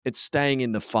It's staying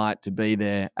in the fight to be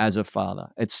there as a father.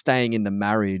 It's staying in the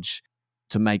marriage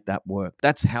to make that work.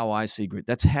 That's how I see grit.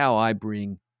 That's how I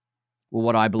bring, well,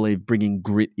 what I believe, bringing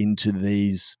grit into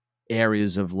these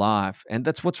areas of life. And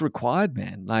that's what's required,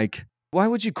 man. Like, why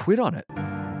would you quit on it?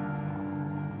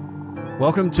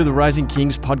 Welcome to the Rising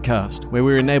Kings podcast, where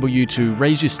we enable you to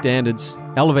raise your standards,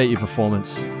 elevate your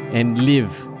performance, and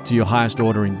live to your highest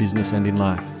order in business and in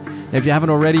life. Now, if you haven't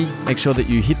already, make sure that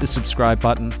you hit the subscribe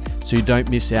button so you don't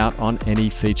miss out on any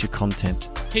feature content.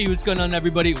 Hey, what's going on,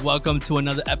 everybody? Welcome to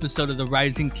another episode of the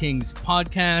Rising Kings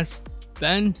podcast.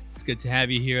 Ben, it's good to have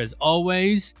you here as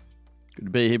always. Good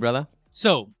to be here, brother.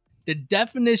 So, the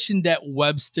definition that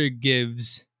Webster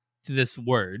gives to this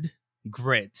word,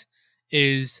 grit,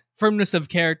 is firmness of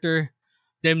character,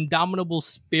 the indomitable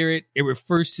spirit. It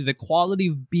refers to the quality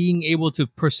of being able to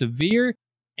persevere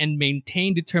and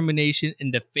maintain determination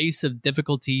in the face of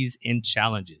difficulties and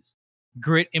challenges.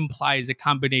 Grit implies a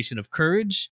combination of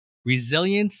courage,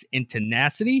 resilience, and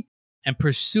tenacity, and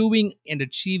pursuing and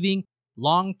achieving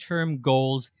long-term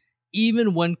goals,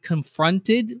 even when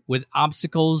confronted with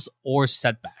obstacles or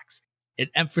setbacks. It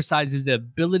emphasizes the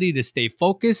ability to stay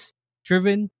focused,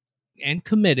 driven, and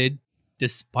committed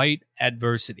despite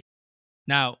adversity.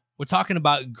 Now, we're talking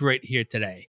about grit here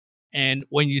today. And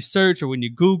when you search or when you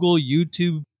Google,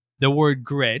 YouTube, the word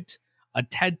grit, a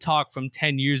TED Talk from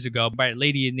 10 years ago by a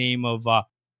lady named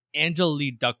Angela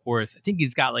Lee Duckworth. I think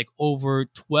he's got like over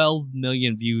 12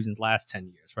 million views in the last 10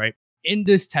 years, right? In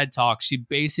this TED Talk, she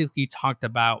basically talked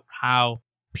about how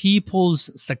people's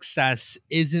success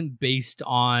isn't based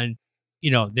on,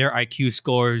 their IQ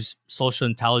scores, social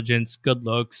intelligence, good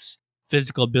looks,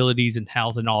 physical abilities, and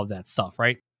health, and all of that stuff,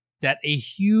 right? That a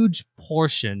huge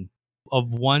portion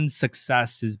of one's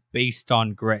success is based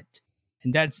on grit.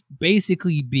 And that's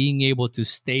basically being able to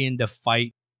stay in the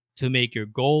fight to make your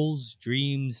goals,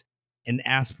 dreams, and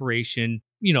aspiration,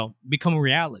 become a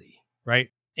reality, right?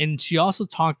 And she also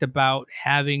talked about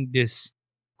having this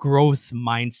growth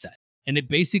mindset. And it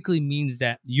basically means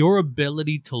that your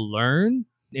ability to learn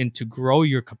and to grow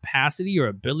your capacity or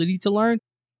ability to learn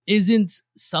isn't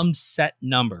some set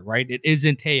number, right? It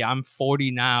isn't, hey, I'm 40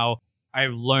 now,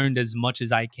 I've learned as much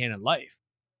as I can in life.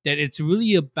 That it's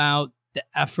really about the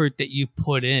effort that you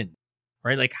put in,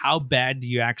 right? Like, how bad do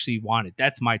you actually want it?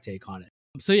 That's my take on it.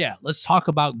 So yeah, let's talk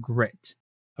about grit,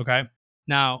 okay?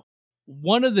 Now,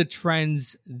 one of the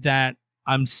trends that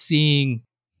I'm seeing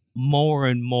more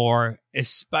and more,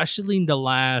 especially in the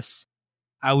last,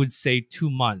 I would say 2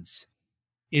 months,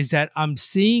 is that I'm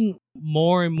seeing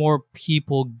more and more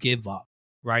people give up,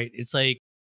 right? It's like,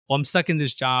 well, I'm stuck in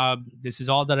this job. This is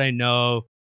all that I know.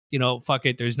 Fuck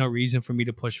it. There's no reason for me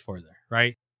to push further,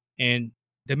 right? And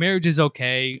the marriage is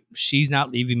okay. She's not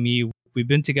leaving me. We've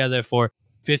been together for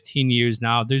 15 years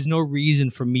now. There's no reason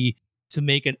for me to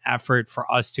make an effort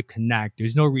for us to connect.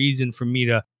 There's no reason for me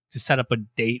to set up a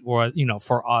date or,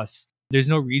 for us. There's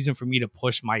no reason for me to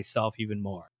push myself even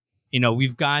more.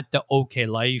 We've got the okay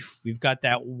life. We've got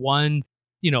that one,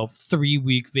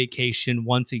 3-week vacation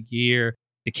once a year.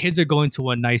 The kids are going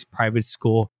to a nice private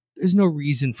school. There's no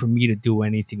reason for me to do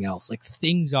anything else. Like,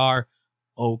 things are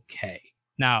okay.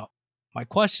 Now, my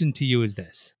question to you is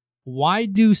this. Why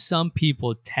do some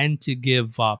people tend to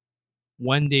give up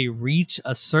when they reach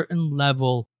a certain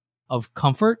level of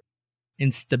comfort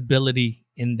and stability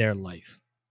in their life?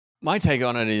 My take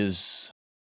on it is,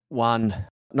 one,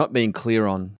 not being clear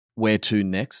on where to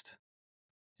next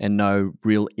and no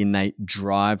real innate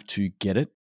drive to get it.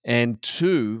 And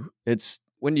two, it's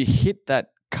when you hit that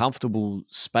comfortable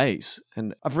space,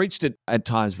 and I've reached it at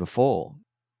times before,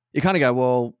 you kind of go,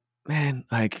 well, man,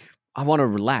 like, I want to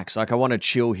relax. Like, I want to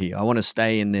chill here. I want to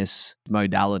stay in this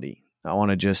modality. I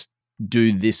want to just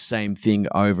do this same thing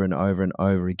over and over and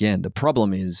over again. The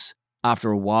problem is, after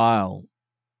a while,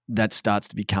 that starts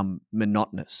to become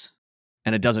monotonous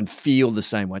and it doesn't feel the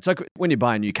same way. It's like when you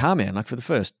buy a new car, man, like for the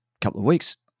first couple of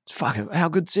weeks, it's fucking, how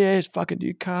good's this fucking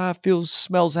new car? Feels,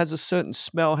 smells, has a certain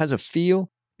smell, has a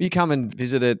feel. You come and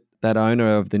visit that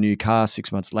owner of the new car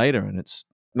 6 months later and it's,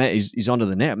 man, he's onto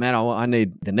the net. Man, I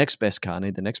need the next best car.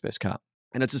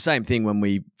 And it's the same thing when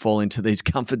we fall into these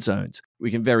comfort zones.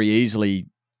 We can very easily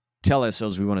tell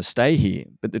ourselves we want to stay here.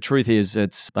 But the truth is,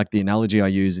 it's like the analogy I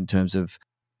use in terms of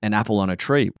an apple on a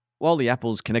tree. While the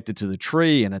apple's connected to the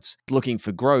tree and it's looking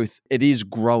for growth, it is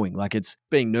growing. Like, it's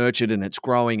being nurtured and it's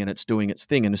growing and it's doing its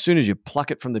thing. And as soon as you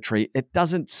pluck it from the tree, it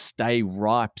doesn't stay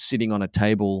ripe sitting on a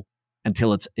table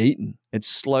until it's eaten. It's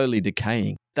slowly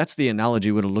decaying. That's the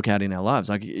analogy we're to look at in our lives.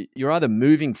 Like, you're either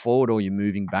moving forward or you're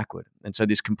moving backward. And so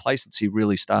this complacency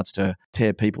really starts to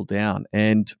tear people down.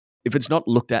 And if it's not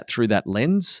looked at through that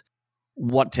lens,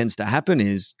 what tends to happen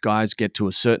is guys get to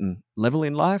a certain level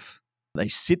in life, they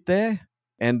sit there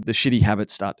and the shitty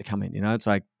habits start to come in. It's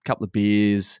like a couple of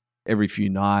beers every few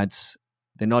nights.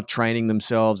 They're not training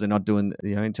themselves. They're not doing,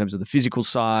 in terms of the physical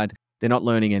side, they're not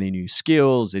learning any new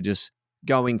skills. They're just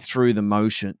going through the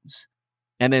motions.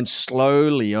 And then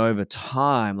slowly over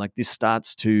time, like this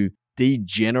starts to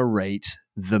degenerate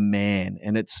the man.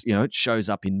 And it's, it shows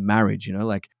up in marriage,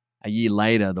 like a year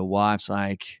later, the wife's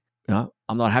like,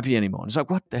 I'm not happy anymore. And it's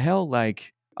like, what the hell?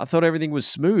 Like, I thought everything was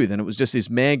smooth. And it was just this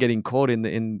man getting caught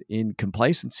in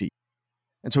complacency.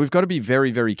 And so we've got to be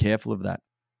very, very careful of that.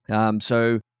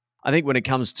 So I think when it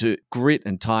comes to grit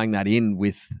and tying that in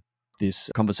with this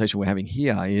conversation we're having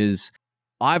here is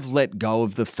I've let go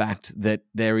of the fact that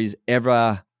there is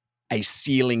ever a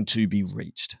ceiling to be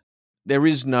reached. There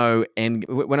is no end.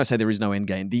 When I say there is no end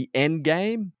game, the end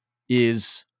game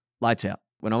is lights out.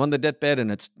 When I'm on the deathbed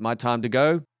and it's my time to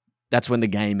go, that's when the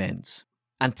game ends.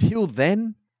 Until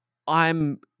then,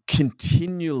 I'm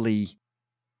continually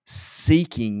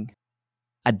seeking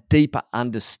a deeper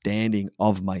understanding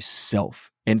of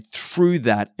myself. And through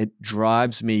that, it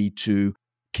drives me to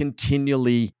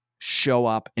continually show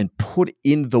up and put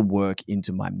in the work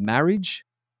into my marriage,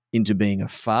 into being a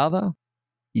father,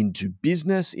 into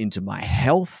business, into my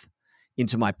health,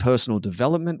 into my personal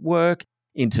development work,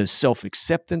 into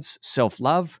self-acceptance,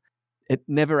 self-love. It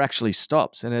never actually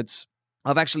stops. And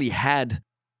I've actually had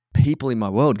people in my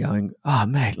world going, oh,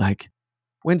 mate, like,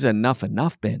 when's enough,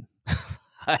 Ben?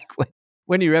 Like,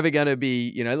 when are you ever going to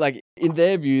be, like in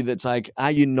their view, that's like,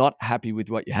 are you not happy with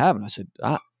what you have? And I said,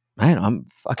 man, I'm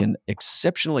fucking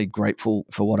exceptionally grateful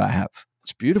for what I have.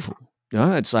 It's beautiful.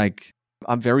 It's like,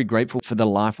 I'm very grateful for the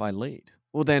life I lead.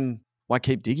 Well, then why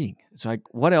keep digging? It's like,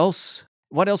 what else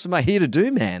am I here to do,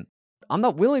 man? I'm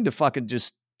not willing to fucking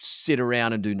just sit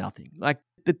around and do nothing. Like,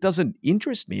 that doesn't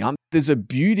interest me. There's a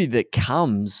beauty that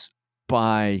comes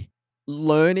by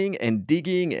learning and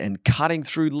digging and cutting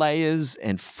through layers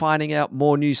and finding out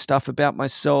more new stuff about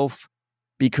myself,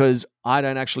 because I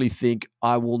don't actually think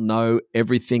I will know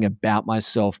everything about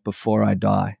myself before I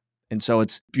die. And so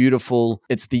it's beautiful.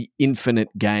 It's the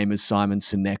infinite game, as Simon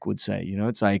Sinek would say.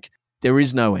 It's like there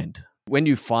is no end. When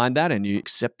you find that and you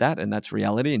accept that and that's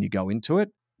reality and you go into it,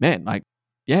 man, like,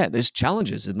 yeah, there's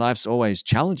challenges and life's always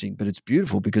challenging, but it's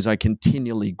beautiful because I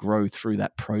continually grow through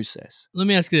that process. Let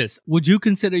me ask you this. Would you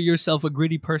consider yourself a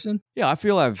gritty person? Yeah, I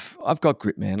feel I've got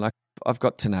grit, man. Like, I've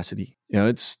got tenacity.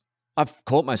 I've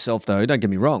caught myself, though, don't get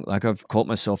me wrong. Like, I've caught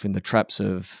myself in the traps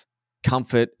of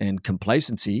comfort and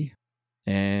complacency,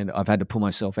 and I've had to pull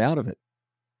myself out of it.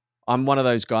 I'm one of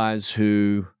those guys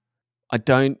who I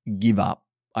don't give up.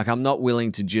 Like, I'm not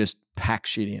willing to just pack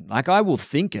shit in. Like, I will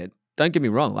think it. Don't get me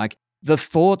wrong. Like, the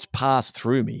thoughts pass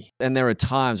through me. And there are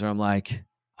times where I'm like,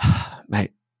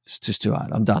 mate, it's just too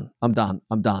hard. I'm done.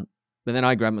 But then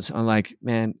I grab myself. I'm like,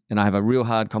 man, and I have a real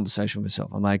hard conversation with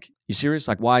myself. I'm like, you serious?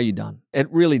 Like, why are you done?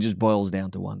 It really just boils down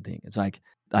to one thing. It's like,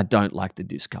 I don't like the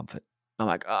discomfort. I'm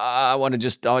like, I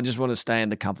just want to stay in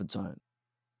the comfort zone.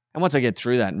 And once I get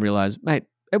through that and realize, mate,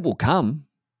 it will come.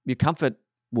 Your comfort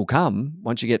will come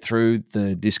once you get through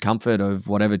the discomfort of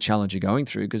whatever challenge you're going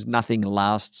through, because nothing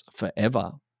lasts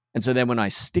forever. And so then when I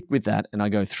stick with that and I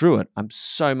go through it, I'm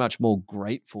so much more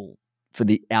grateful for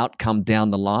the outcome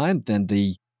down the line than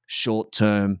the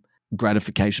short-term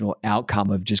gratification or outcome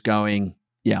of just going,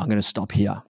 yeah, I'm going to stop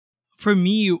here. For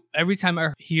me, every time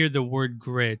I hear the word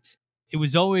grit, it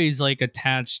was always like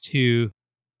attached to,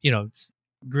 it's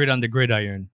grit on the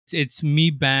gridiron. It's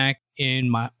me back in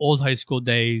my old high school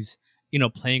days,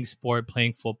 playing sport,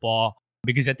 playing football,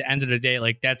 because at the end of the day,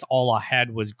 like, that's all I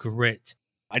had was grit.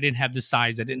 I didn't have the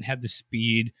size. I didn't have the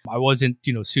speed. I wasn't,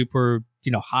 super,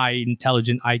 high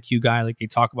intelligent IQ guy like they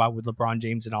talk about with LeBron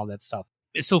James and all that stuff.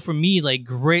 So for me, like,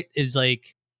 grit is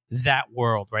like that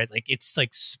world, right? Like, it's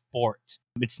like sport.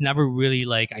 It's never really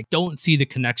like, I don't see the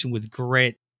connection with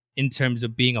grit in terms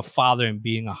of being a father and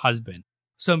being a husband.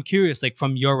 So I'm curious, like,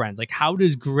 from your end, like, how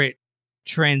does grit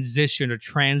transition or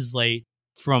translate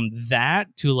from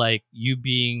that to like you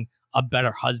being a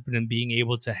better husband and being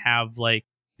able to have like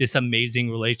this amazing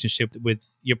relationship with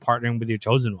your partner and with your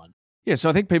chosen one? Yeah, so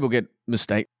I think people get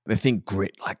mistaken. They think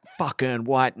grit, like fucking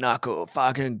white knuckle,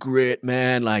 fucking grit,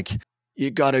 man. Like,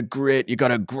 you got to grit, you got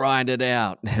to grind it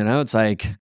out. It's like,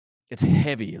 it's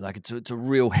heavy. Like, it's a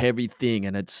real heavy thing,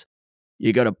 and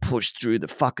you got to push through the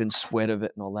fucking sweat of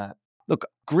it and all that. Look,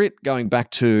 grit, going back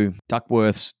to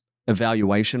Duckworth's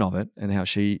evaluation of it and how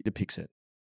she depicts it,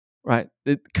 right?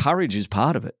 The courage is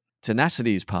part of it.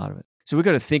 Tenacity is part of it. So we've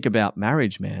got to think about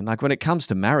marriage, man. Like, when it comes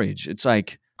to marriage, it's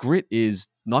like grit is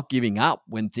not giving up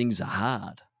when things are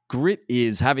hard. Grit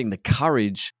is having the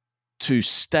courage to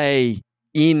stay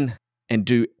in and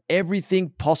do everything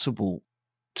possible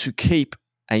to keep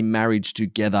a marriage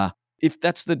together if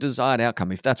that's the desired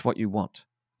outcome, if that's what you want.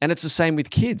 And it's the same with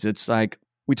kids. It's like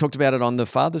we talked about it on the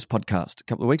Father's podcast a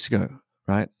couple of weeks ago,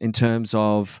 right? In terms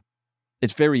of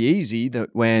it's very easy that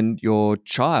when your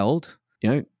child,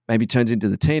 maybe turns into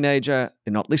the teenager,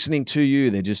 they're not listening to you,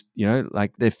 they're just,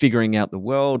 like they're figuring out the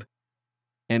world.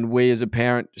 And we as a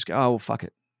parent just go, oh, well, fuck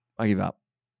it. I give up.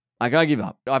 Like I give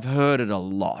up. I've heard it a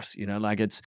lot, like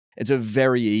it's a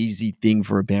very easy thing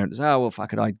for a parent to say, oh, well,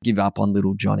 fuck it. I give up on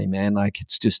little Johnny, man. Like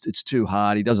it's too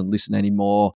hard. He doesn't listen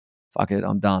anymore. Fuck it.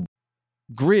 I'm done.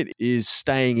 Grit is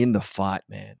staying in the fight,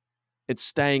 man. It's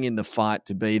staying in the fight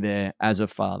to be there as a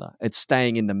father. It's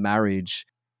staying in the marriage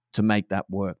to make that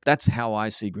work. That's how I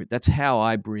see grit. That's how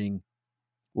I bring,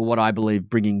 what I believe,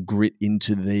 bringing grit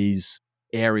into these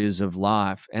areas of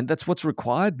life. And that's what's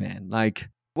required, man. Like,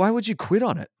 why would you quit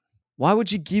on it? Why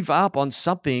would you give up on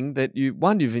something that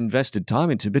you've invested time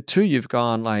into, but two, you've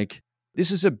gone like,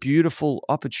 this is a beautiful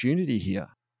opportunity here.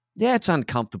 Yeah, it's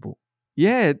uncomfortable.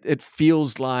 Yeah, it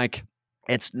feels like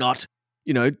it's not,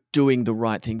 doing the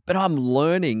right thing, but I'm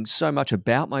learning so much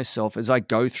about myself as I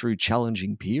go through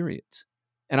challenging periods.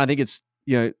 And I think it's,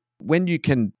 when you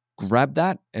can grab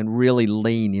that and really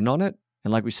lean in on it.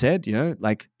 And like we said,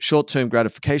 like short-term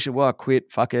gratification, well, I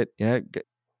quit, fuck it,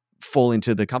 fall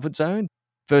into the comfort zone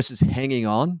versus hanging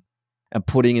on and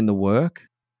putting in the work.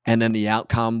 And then the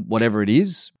outcome, whatever it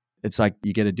is, it's like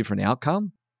you get a different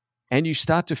outcome and you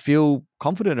start to feel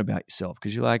confident about yourself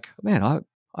because you're like, man,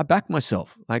 I back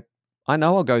myself. Like, I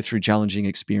know I'll go through challenging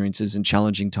experiences and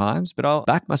challenging times, but I'll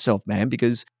back myself, man,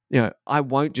 because, I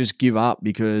won't just give up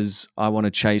because I want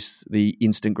to chase the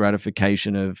instant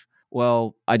gratification of,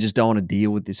 well, I just don't want to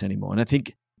deal with this anymore. And I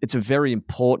think it's a very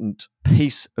important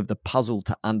piece of the puzzle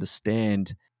to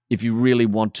understand if you really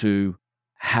want to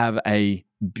have a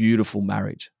beautiful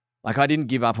marriage. Like I didn't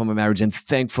give up on my marriage, and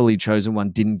thankfully Chosen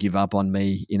One didn't give up on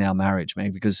me in our marriage,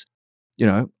 man, because,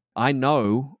 I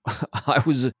know I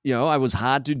was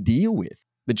hard to deal with,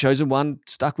 but Chosen One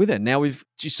stuck with it. Now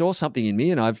she saw something in me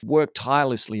and I've worked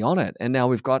tirelessly on it. And now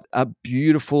we've got a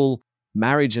beautiful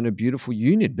marriage and a beautiful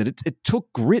union, but it took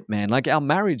grit, man. Like our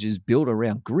marriage is built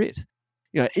around grit,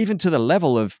 even to the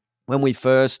level of when we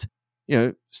first,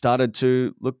 started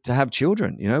to look to have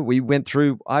children, we went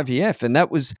through IVF, and there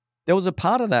was a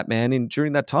part of that, man,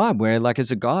 during that time where like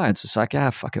as a guy, it's just like,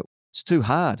 fuck it. It's too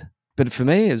hard. But for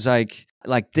me, it's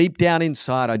like deep down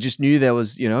inside, I just knew there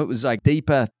was, it was like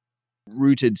deeper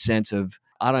rooted sense of,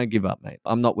 I don't give up, mate.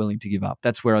 I'm not willing to give up.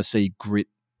 That's where I see grit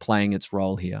playing its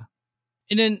role here.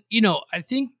 And then, I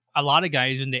think a lot of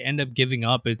guys, when they end up giving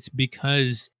up, it's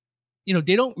because,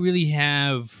 they don't really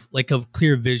have like a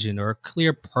clear vision or a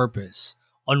clear purpose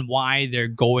on why they're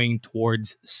going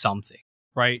towards something,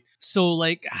 right? So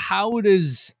like, how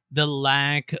does the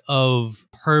lack of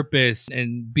purpose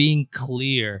and being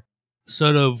clear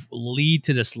sort of lead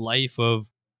to this life of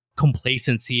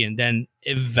complacency, and then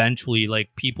eventually like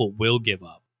people will give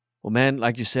up? Well, man,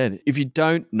 like you said, if you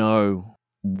don't know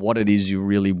what it is you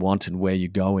really want and where you're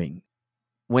going,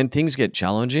 when things get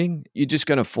challenging, you're just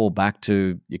going to fall back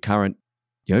to your current,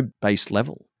 base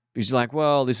level. Because you're like,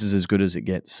 well, this is as good as it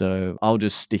gets, so I'll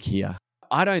just stick here.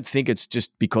 I don't think it's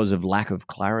just because of lack of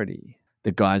clarity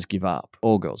that guys give up,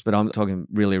 or girls, but I'm talking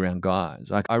really around guys.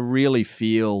 Like I really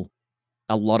feel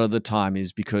a lot of the time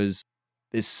is because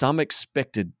there's some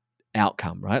expected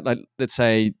outcome, right? Like let's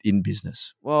say in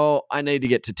business, well, I need to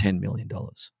get to $10 million.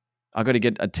 I got to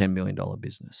get a $10 million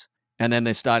business. And then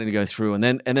they're starting to go through and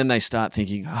then they start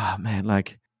thinking, oh man,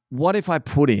 like what if I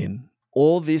put in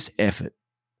all this effort,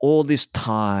 all this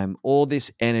time, all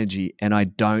this energy, and I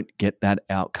don't get that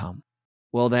outcome?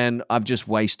 Well, then I've just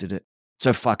wasted it.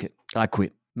 So fuck it. I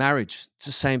quit. Marriage, it's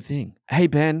the same thing. Hey,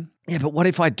 Ben, yeah, but what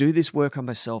if I do this work on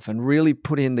myself and really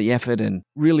put in the effort and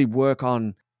really work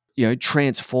on,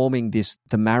 transforming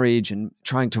the marriage and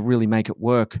trying to really make it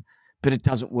work, but it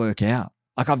doesn't work out.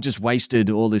 Like I've just wasted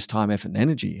all this time, effort, and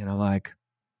energy. And I'm like,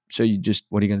 so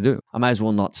what are you going to do? I may as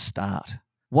well not start.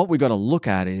 What we got to look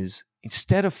at is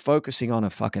instead of focusing on a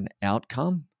fucking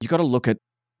outcome, you got to look at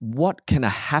what can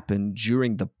happen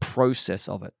during the process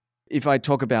of it. If I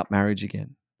talk about marriage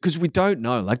again, because we don't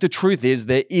know. Like the truth is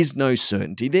there is no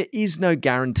certainty. There is no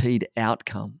guaranteed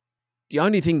outcome. The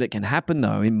only thing that can happen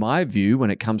though, in my view,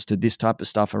 when it comes to this type of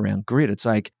stuff around grit, it's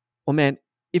like, well, man,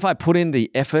 if I put in the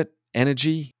effort,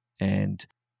 energy and,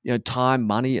 time,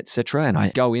 money, etc., and I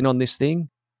go in on this thing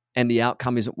and the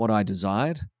outcome isn't what I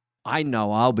desired, I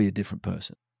know I'll be a different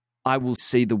person. I will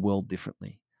see the world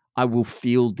differently. I will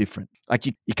feel different. Like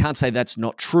you can't say that's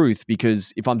not truth,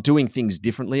 because if I'm doing things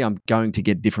differently, I'm going to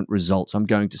get different results. I'm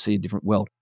going to see a different world.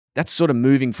 That's sort of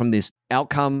moving from this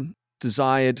outcome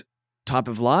desired type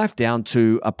of life down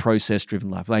to a process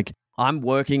driven life. Like I'm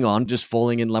working on just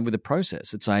falling in love with the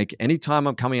process. It's like anytime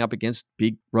I'm coming up against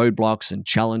big roadblocks and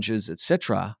challenges,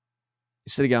 etc.,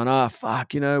 instead of going, oh,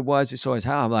 fuck, why is this always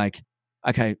hard? I'm like,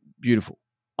 okay, beautiful.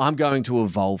 I'm going to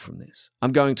evolve from this.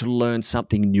 I'm going to learn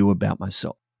something new about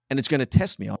myself. And it's going to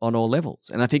test me on all levels.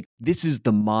 And I think this is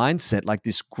the mindset, like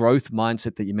this growth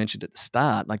mindset that you mentioned at the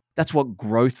start. Like that's what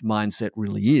growth mindset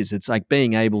really is. It's like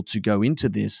being able to go into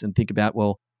this and think about,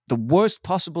 well, the worst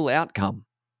possible outcome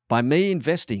by me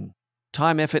investing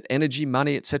time, effort, energy,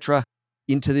 money, etc.,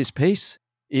 into this piece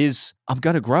is I'm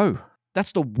going to grow.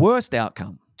 That's the worst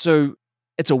outcome. So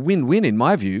it's a win-win in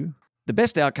my view. The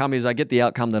best outcome is I get the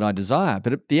outcome that I desire,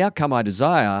 but the outcome I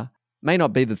desire may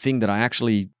not be the thing that I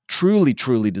actually truly,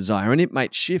 truly desire. And it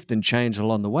might shift and change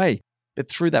along the way. But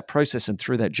through that process and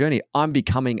through that journey, I'm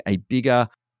becoming a bigger,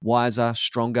 wiser,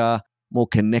 stronger, more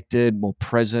connected, more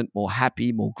present, more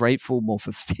happy, more grateful, more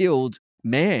fulfilled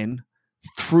man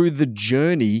through the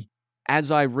journey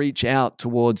as I reach out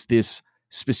towards this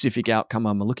specific outcome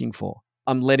I'm looking for.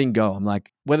 I'm letting go. I'm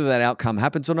like, whether that outcome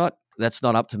happens or not, that's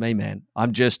not up to me, man.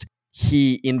 I'm just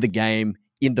here in the game,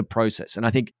 in the process. And I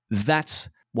think that's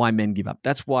why men give up.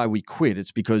 That's why we quit.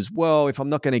 It's because, well, if I'm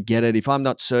not going to get it, if I'm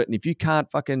not certain, if you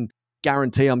can't fucking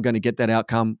guarantee I'm going to get that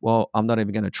outcome, well, I'm not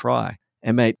even going to try.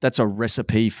 And mate, that's a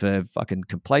recipe for fucking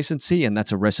complacency. And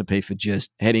that's a recipe for just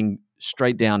heading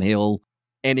straight downhill,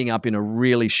 ending up in a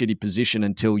really shitty position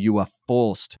until you are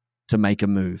forced to make a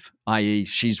move, i.e.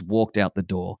 she's walked out the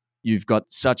door. You've got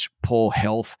such poor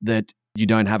health that you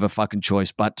don't have a fucking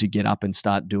choice but to get up and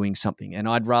start doing something. And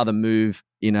I'd rather move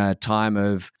in a time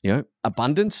of,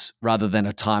 abundance rather than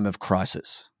a time of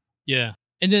crisis. Yeah.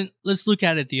 And then let's look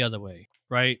at it the other way,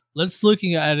 right? Let's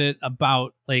looking at it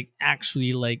about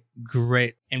actually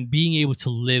grit and being able to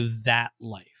live that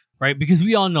life, right? Because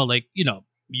we all know,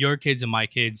 your kids and my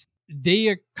kids, they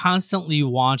are constantly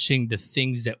watching the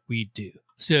things that we do.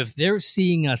 So if they're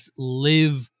seeing us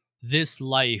live this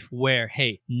life where,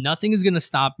 hey, nothing is going to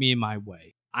stop me in my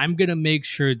way. I'm going to make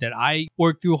sure that I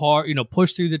work through hard,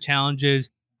 push through the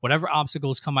challenges, whatever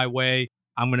obstacles come my way,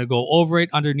 I'm going to go over it,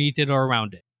 underneath it, or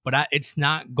around it. But it's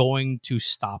not going to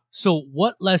stop. So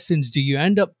what lessons do you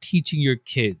end up teaching your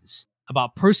kids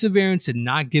about perseverance and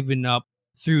not giving up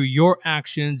through your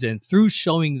actions and through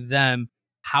showing them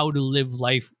how to live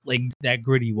life like that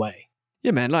gritty way?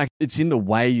 Yeah, man, it's in the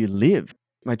way you live.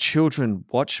 My children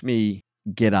watch me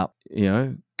get up,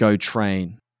 go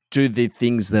train, do the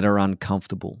things that are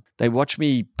uncomfortable. They watch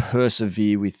me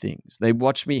persevere with things. They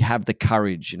watch me have the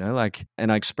courage, and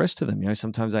I express to them,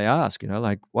 sometimes they ask,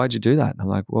 why'd you do that? And I'm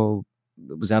like, well,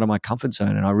 it was out of my comfort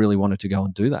zone and I really wanted to go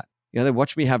and do that. They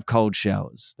watch me have cold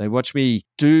showers. They watch me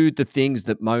do the things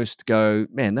that most go,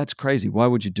 man, that's crazy. Why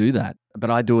would you do that? But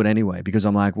I do it anyway because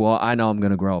I'm like, well, I know I'm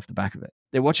going to grow off the back of it.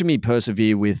 They're watching me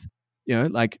persevere with,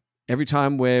 every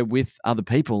time we're with other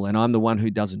people and I'm the one who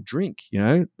doesn't drink,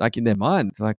 in their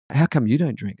mind, they're like, how come you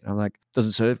don't drink? And I'm like,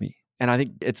 doesn't serve me. And I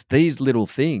think it's these little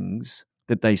things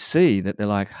that they see that they're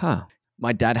like,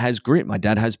 my dad has grit. My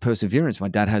dad has perseverance. My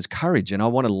dad has courage. And I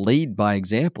want to lead by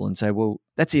example and say, well,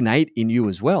 that's innate in you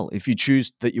as well. If you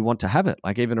choose that you want to have it,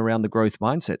 even around the growth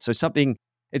mindset. So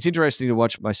it's interesting to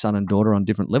watch my son and daughter on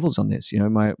different levels on this.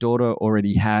 My daughter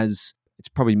already has, it's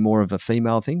probably more of a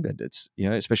female thing, but it's,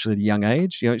 especially at a young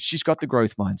age, she's got the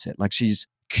growth mindset. She's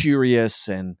curious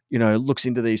and, looks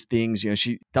into these things.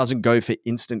 She doesn't go for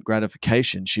instant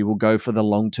gratification. She will go for the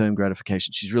long-term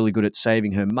gratification. She's really good at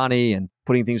saving her money and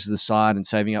putting things to the side and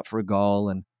saving up for a goal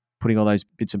and putting all those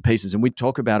bits and pieces. And we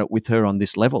talk about it with her on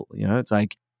this level. It's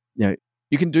like,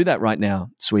 you can do that right now,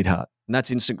 sweetheart. And that's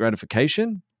instant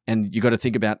gratification. And you got to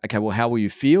think about, okay, well, how will you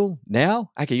feel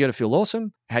now? Okay, you got to feel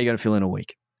awesome. How are you going to feel in a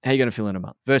week? How are you going to feel in a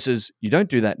month? Versus you don't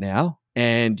do that now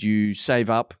and you save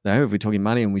up, if we're talking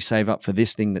money and we save up for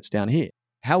this thing that's down here.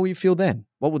 How will you feel then?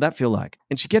 What would that feel like?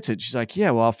 And she gets it. She's like, yeah,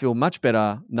 well, I'll feel much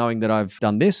better knowing that I've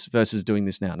done this versus doing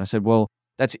this now. And I said, well,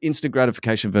 that's instant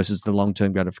gratification versus the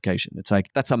long-term gratification. It's like,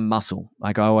 that's a muscle.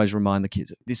 I always remind the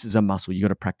kids, this is a muscle. You got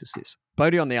to practice this.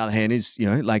 Bodhi, on the other hand, is,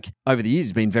 over the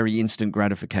years, been very instant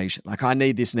gratification. I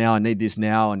need this now. I need this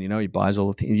now. And, he buys all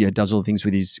the things, does all the things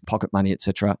with his pocket money,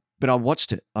 etc. But I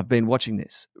watched it. I've been watching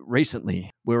this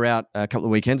recently. We were out a couple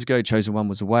of weekends ago. Chosen one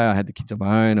was away. I had the kids on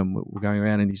my own and we're going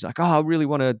around and he's like, I really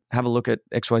want to have a look at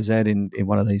XYZ in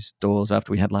one of these stores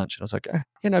after we had lunch. And I was like,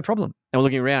 yeah, no problem. And we're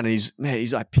looking around and he's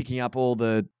picking up all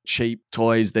the cheap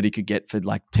toys that he could get for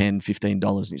 $10,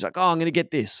 $15. And he's like, I'm going to get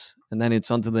this. And then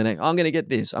it's on to the next, I'm going to get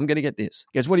this. I'm going to get this.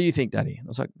 He goes, what do you think, Daddy? I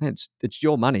was like, man, it's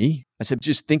your money. I said,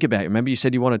 just think about it. Remember you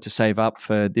said you wanted to save up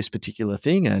for this particular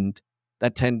thing, and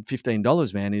that $10,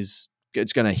 $15, man, it's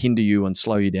going to hinder you and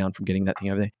slow you down from getting that thing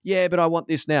over there. Yeah, but I want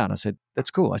this now. And I said, that's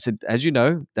cool. I said, as you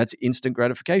know, that's instant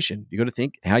gratification. You got to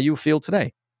think how you feel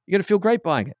today. You're going to feel great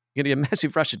buying it. You're going to get a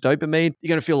massive rush of dopamine. You're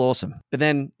going to feel awesome. But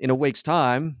then in a week's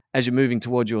time, as you're moving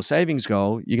towards your savings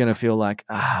goal, you're going to feel like,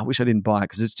 I wish I didn't buy it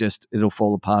because it'll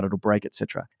fall apart, it'll break,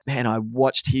 etc. Man, I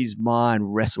watched his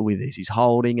mind wrestle with this. He's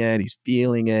holding it. He's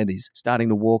feeling it. He's starting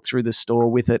to walk through the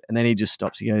store with it. And then he just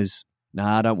stops. He goes,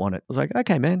 nah, I don't want it. I was like,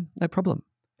 okay, man, no problem.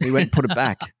 And he went and put it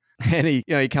back. And he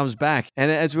comes back. And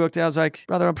as we walked out, I was like,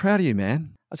 brother, I'm proud of you,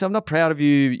 man. I said, I'm not proud of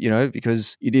you,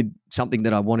 because you did something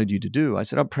that I wanted you to do. I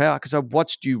said, I'm proud because I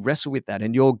watched you wrestle with that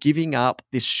and you're giving up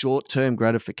this short-term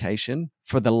gratification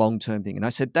for the long-term thing. And I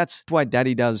said, that's why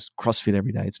Daddy does CrossFit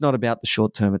every day. It's not about the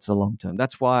short-term, it's the long-term.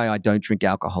 That's why I don't drink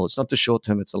alcohol. It's not the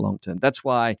short-term, it's the long-term. That's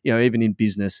why, even in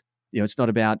business, it's not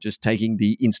about just taking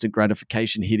the instant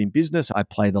gratification hit in business. I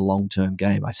play the long-term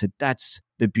game. I said, that's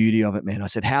the beauty of it, man. I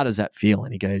said, how does that feel?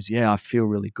 And he goes, yeah, I feel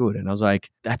really good. And I was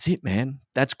like, that's it, man.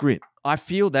 That's grit. I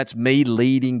feel that's me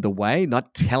leading the way,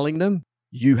 not telling them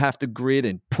you have to grit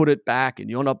and put it back and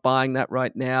you're not buying that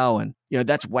right now. And,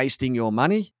 that's wasting your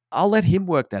money. I'll let him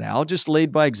work that out. I'll just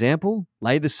lead by example,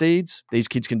 lay the seeds. These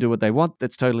kids can do what they want.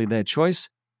 That's totally their choice.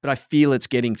 But I feel it's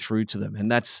getting through to them.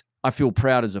 And I feel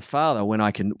proud as a father when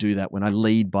I can do that, when I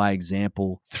lead by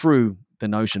example through the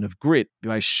notion of grit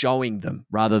by showing them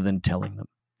rather than telling them.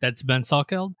 That's Ben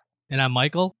Salkeld, and I'm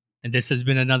Michael, and this has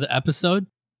been another episode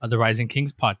of the Rising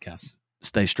Kings podcast.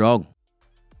 Stay strong.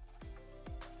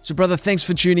 So, brother, thanks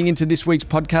for tuning into this week's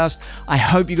podcast. I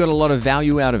hope you got a lot of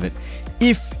value out of it.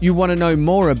 If you want to know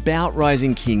more about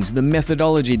Rising Kings, the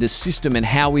methodology, the system, and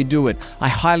how we do it, I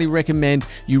highly recommend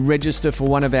you register for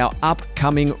one of our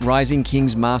upcoming Rising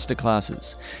Kings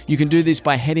masterclasses. You can do this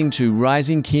by heading to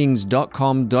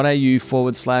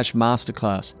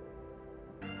risingkings.com.au/masterclass.